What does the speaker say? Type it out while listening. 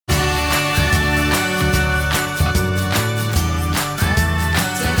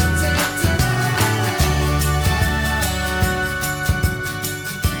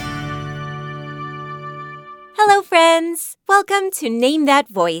friends! Welcome to Name That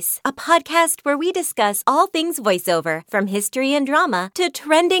Voice, a podcast where we discuss all things voiceover, from history and drama to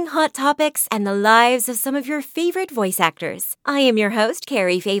trending hot topics and the lives of some of your favorite voice actors. I am your host,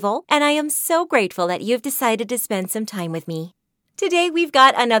 Carrie Fable, and I am so grateful that you've decided to spend some time with me. Today, we've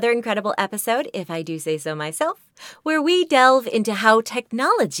got another incredible episode, if I do say so myself, where we delve into how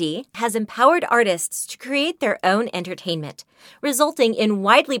technology has empowered artists to create their own entertainment, resulting in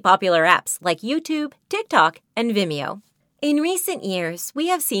widely popular apps like YouTube, TikTok, and Vimeo. In recent years, we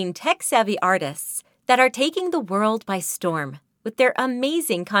have seen tech-savvy artists that are taking the world by storm with their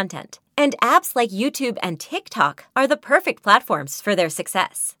amazing content. And apps like YouTube and TikTok are the perfect platforms for their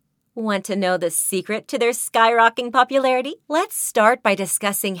success. Want to know the secret to their skyrocketing popularity? Let's start by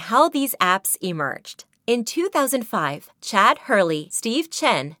discussing how these apps emerged. In 2005, Chad Hurley, Steve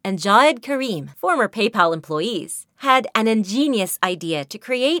Chen, and Jawed Karim, former PayPal employees, had an ingenious idea to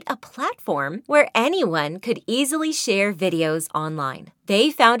create a platform where anyone could easily share videos online. They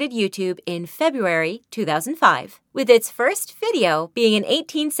founded YouTube in February 2005, with its first video being an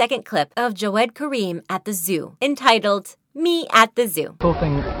 18-second clip of Jawed Karim at the zoo, entitled Me at the Zoo. The cool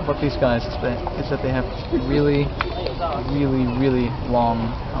thing about these guys is that they have really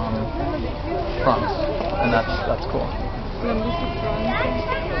long fronts, and that's cool.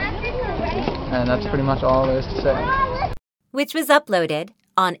 And that's pretty much all there is to say. Which was uploaded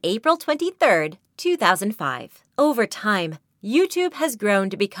on April 23rd, 2005. Over time, YouTube has grown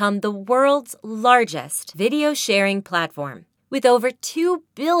to become the world's largest video sharing platform, with over 2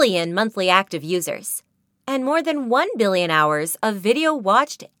 billion monthly active users and more than 1 billion hours of video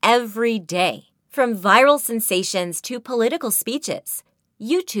watched every day. From viral sensations to political speeches,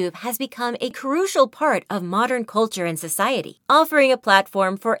 YouTube has become a crucial part of modern culture and society, offering a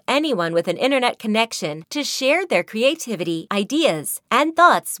platform for anyone with an internet connection to share their creativity, ideas, and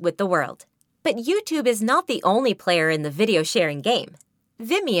thoughts with the world. But YouTube is not the only player in the video sharing game.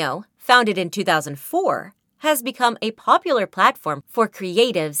 Vimeo, founded in 2004, has become a popular platform for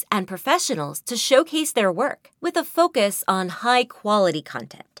creatives and professionals to showcase their work, with a focus on high-quality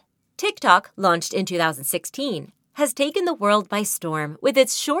content. TikTok, launched in 2016, has taken the world by storm with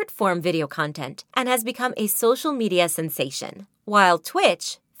its short-form video content and has become a social media sensation, while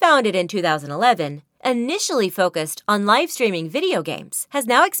Twitch, founded in 2011, initially focused on live-streaming video games, has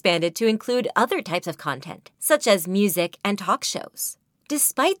now expanded to include other types of content, such as music and talk shows.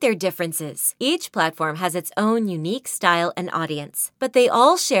 Despite their differences, each platform has its own unique style and audience, but they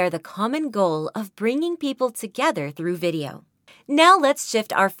all share the common goal of bringing people together through video. Now let's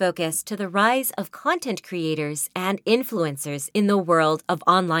shift our focus to the rise of content creators and influencers in the world of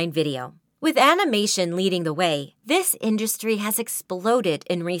online video. With animation leading the way, this industry has exploded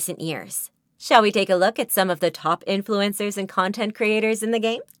in recent years. Shall we take a look at some of the top influencers and content creators in the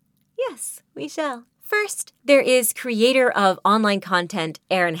game? Yes, we shall. First, there is creator of online content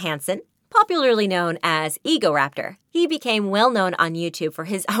Aaron Hansen, popularly known as Egoraptor. He became well-known on YouTube for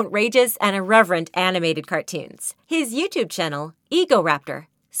his outrageous and irreverent animated cartoons. His YouTube channel, Egoraptor,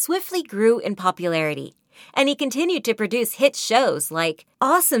 swiftly grew in popularity, and he continued to produce hit shows like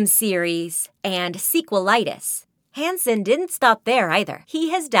Awesome Series and Sequelitis. Hansen didn't stop there either.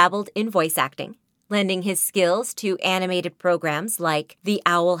 He has dabbled in voice acting, lending his skills to animated programs like The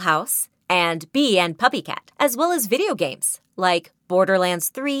Owl House and Bee and Puppycat, as well as video games like Borderlands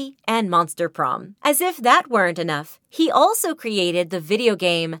 3 and Monster Prom. As if that weren't enough, he also created the video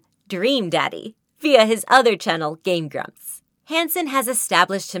game Dream Daddy via his other channel, Game Grumps. Hansen has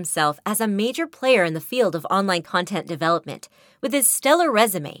established himself as a major player in the field of online content development with his stellar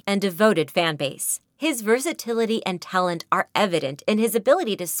resume and devoted fan base. His versatility and talent are evident in his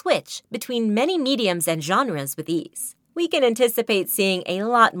ability to switch between many mediums and genres with ease. We can anticipate seeing a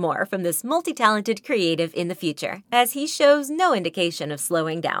lot more from this multi-talented creative in the future, as he shows no indication of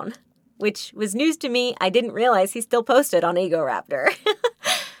slowing down. Which was news to me. I didn't realize he still posted on Egoraptor.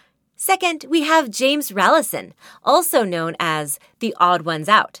 Second, we have James Rallison, also known as The Odd Ones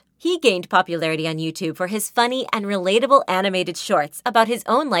Out. He gained popularity on YouTube for his funny and relatable animated shorts about his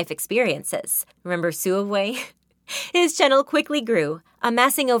own life experiences. Remember Suaway? His channel quickly grew,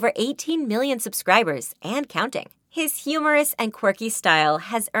 amassing over 18 million subscribers and counting. His humorous and quirky style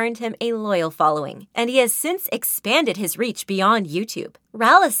has earned him a loyal following, and he has since expanded his reach beyond YouTube.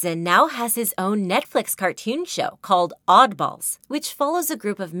 Rallison now has his own Netflix cartoon show called Oddballs, which follows a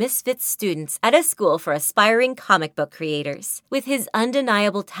group of misfit students at a school for aspiring comic book creators. With his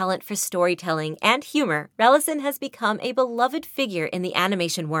undeniable talent for storytelling and humor, Rallison has become a beloved figure in the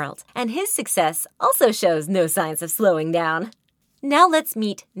animation world, and his success also shows no signs of slowing down. Now let's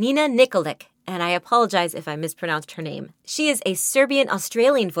meet Nina Nikolic, and I apologize if I mispronounced her name. She is a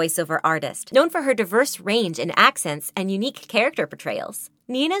Serbian-Australian voiceover artist, known for her diverse range in accents and unique character portrayals.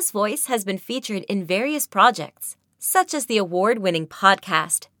 Nina's voice has been featured in various projects, such as the award-winning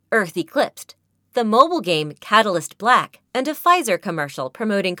podcast Earth Eclipsed, the mobile game Catalyst Black, and a Pfizer commercial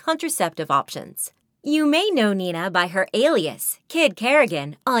promoting contraceptive options. You may know Nina by her alias, Kid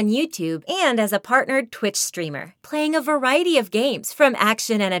Kerrigan, on YouTube and as a partnered Twitch streamer, playing a variety of games from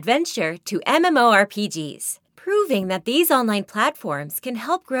action and adventure to MMORPGs, proving that these online platforms can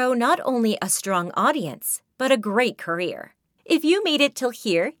help grow not only a strong audience, but a great career. If you made it till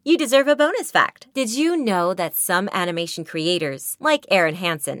here, you deserve a bonus fact. Did you know that some animation creators, like Aaron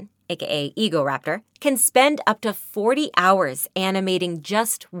Hansen, aka Egoraptor, can spend up to 40 hours animating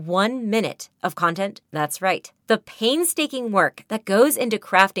just 1 minute of content? That's right. The painstaking work that goes into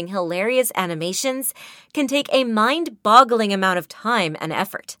crafting hilarious animations can take a mind-boggling amount of time and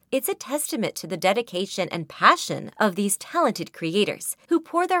effort. It's a testament to the dedication and passion of these talented creators who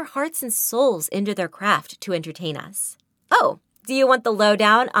pour their hearts and souls into their craft to entertain us. Oh, do you want the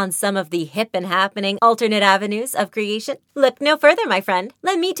lowdown on some of the hip and happening alternate avenues of creation? Look no further, my friend.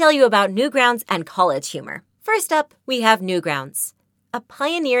 Let me tell you about Newgrounds and college humor. First up, we have Newgrounds, a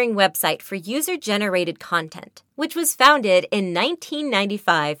pioneering website for user-generated content, which was founded in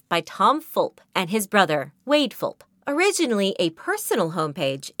 1995 by Tom Fulp and his brother, Wade Fulp. Originally a personal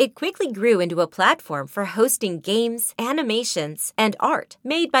homepage, it quickly grew into a platform for hosting games, animations, and art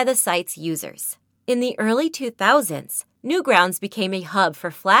made by the site's users. In the early 2000s, Newgrounds became a hub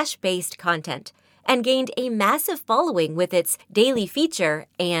for Flash-based content and gained a massive following with its daily feature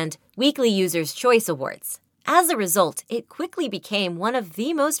and weekly Users' Choice Awards. As a result, it quickly became one of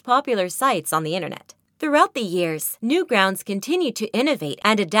the most popular sites on the internet. Throughout the years, Newgrounds continued to innovate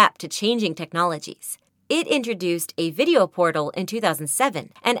and adapt to changing technologies. It introduced a video portal in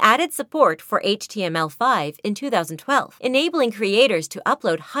 2007 and added support for HTML5 in 2012, enabling creators to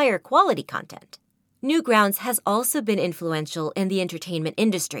upload higher quality content. Newgrounds has also been influential in the entertainment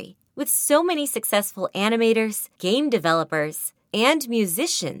industry, with so many successful animators, game developers, and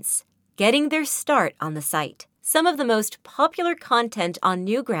musicians getting their start on the site. Some of the most popular content on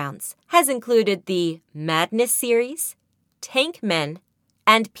Newgrounds has included the Madness series, Tank Men,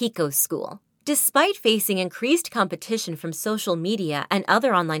 and Pico School. Despite facing increased competition from social media and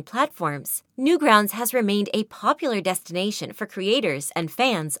other online platforms, Newgrounds has remained a popular destination for creators and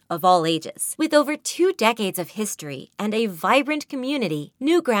fans of all ages. With over 2 decades of history and a vibrant community,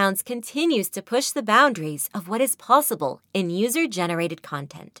 Newgrounds continues to push the boundaries of what is possible in user-generated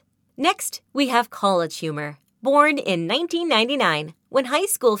content. Next, we have college humor. Born in 1999, when high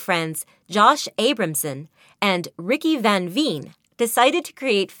school friends Josh Abramson and Ricky Van Veen decided to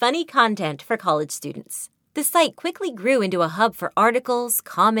create funny content for college students. The site quickly grew into a hub for articles,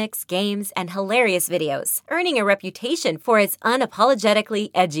 comics, games, and hilarious videos, earning a reputation for its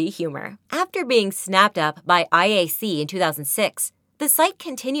unapologetically edgy humor. After being snapped up by IAC in 2006, the site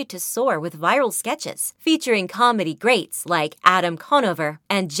continued to soar with viral sketches featuring comedy greats like Adam Conover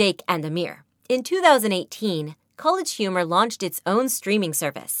and Jake and Amir. In 2018, College Humor launched its own streaming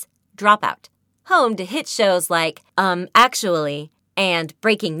service, Dropout, home to hit shows like Actually and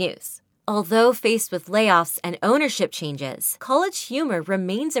Breaking News. Although faced with layoffs and ownership changes, College Humor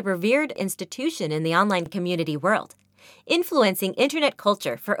remains a revered institution in the online community world, influencing internet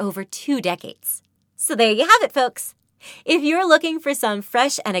culture for over 2 decades. So there you have it, folks. If you're looking for some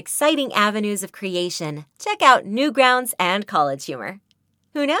fresh and exciting avenues of creation, check out Newgrounds and College Humor.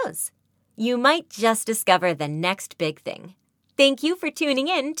 Who knows? You might just discover the next big thing. Thank you for tuning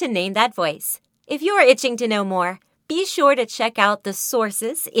in to Name That Voice. If you're itching to know more, be sure to check out the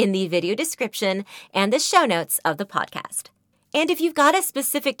sources in the video description and the show notes of the podcast. And if you've got a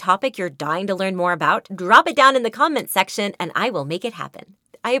specific topic you're dying to learn more about, drop it down in the comments section and I will make it happen.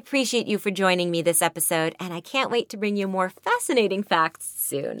 I appreciate you for joining me this episode, and I can't wait to bring you more fascinating facts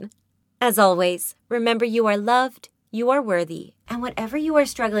soon. As always, remember you are loved, you are worthy, and whatever you are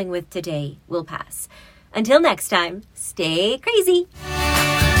struggling with today will pass. Until next time, stay crazy!